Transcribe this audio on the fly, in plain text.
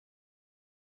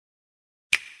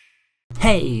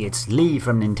Hey, it's Lee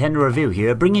from Nintendo Review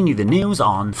here, bringing you the news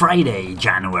on Friday,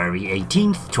 January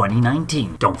 18th,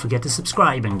 2019. Don't forget to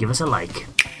subscribe and give us a like.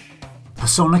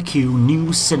 Persona Q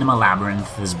New Cinema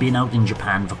Labyrinth has been out in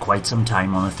Japan for quite some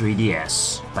time on the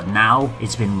 3DS, but now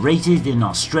it's been rated in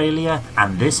Australia,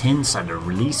 and this hints at a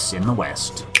release in the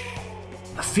West.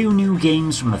 A few new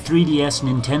games from the 3DS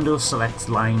Nintendo Select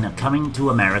line are coming to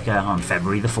America on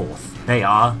February the 4th. They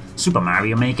are Super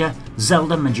Mario Maker,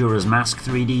 Zelda Majora's Mask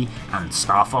 3D, and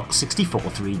Star Fox 64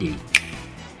 3D.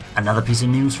 Another piece of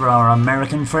news for our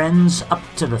American friends: up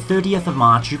to the 30th of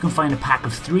March you can find a pack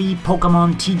of 3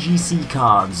 Pokemon TGC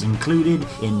cards included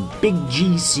in Big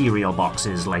G cereal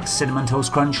boxes like Cinnamon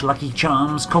Toast Crunch, Lucky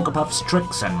Charms, Cocoa Puffs,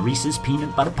 Trix, and Reese's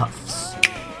Peanut Butter Puffs.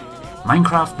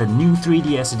 Minecraft, the new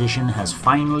 3DS edition, has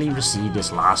finally received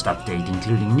its last update,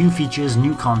 including new features,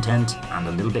 new content, and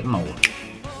a little bit more.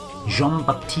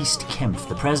 Jean-Baptiste Kempf,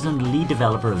 the president and lead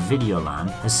developer of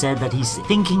Videoland, has said that he's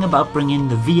thinking about bringing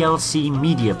the VLC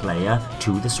Media Player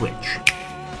to the Switch.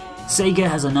 Sega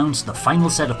has announced the final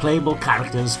set of playable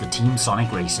characters for Team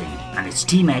Sonic Racing, and it's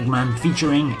Team Eggman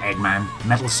featuring Eggman,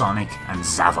 Metal Sonic, and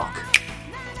Zavok.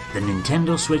 The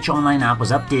Nintendo Switch Online App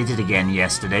was updated again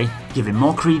yesterday, giving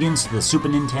more credence to the Super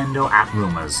Nintendo app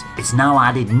rumours. It's now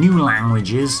added new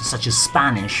languages such as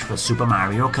Spanish for Super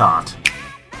Mario Kart.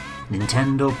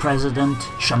 Nintendo President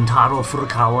Shuntaro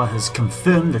Furakawa has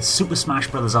confirmed that Super Smash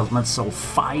Bros. Ultimate sold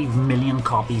 5 million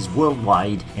copies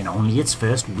worldwide in only its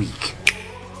first week.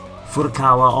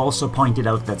 Furakawa also pointed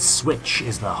out that Switch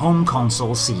is the home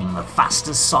console seeing the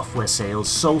fastest software sales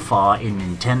so far in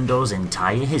Nintendo's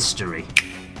entire history.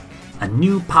 A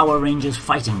new Power Rangers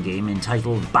fighting game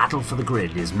entitled Battle for the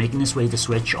Grid is making its way to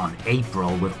Switch on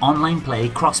April, with online play,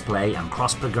 cross-play, and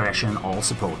cross-progression all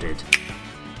supported.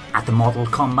 At the Mortal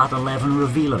Kombat 11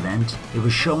 reveal event, it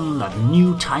was shown that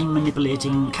new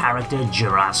time-manipulating character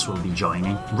Jiras will be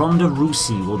joining, Ronda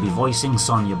Rousey will be voicing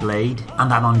Sonya Blade, and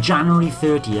that on January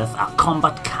 30th a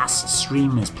Combat Cast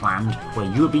stream is planned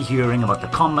where you'll be hearing about the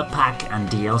Combat Pack and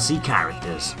DLC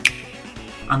characters.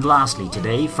 And lastly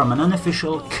today, from an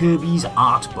unofficial Kirby's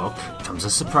art book comes a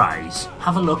surprise.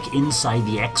 Have a look inside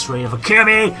the X-ray of a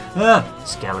Kirby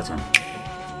skeleton.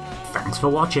 Thanks for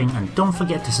watching, and don't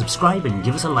forget to subscribe and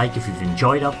give us a like if you've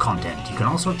enjoyed our content. You can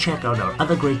also check out our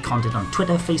other great content on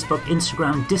Twitter, Facebook,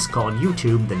 Instagram, Discord,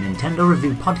 YouTube, the Nintendo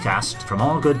Review podcast, from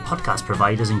all good podcast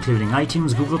providers including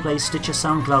iTunes, Google Play, Stitcher,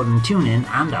 SoundCloud, and TuneIn,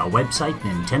 and our website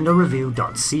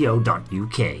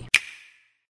nintendoreview.co.uk.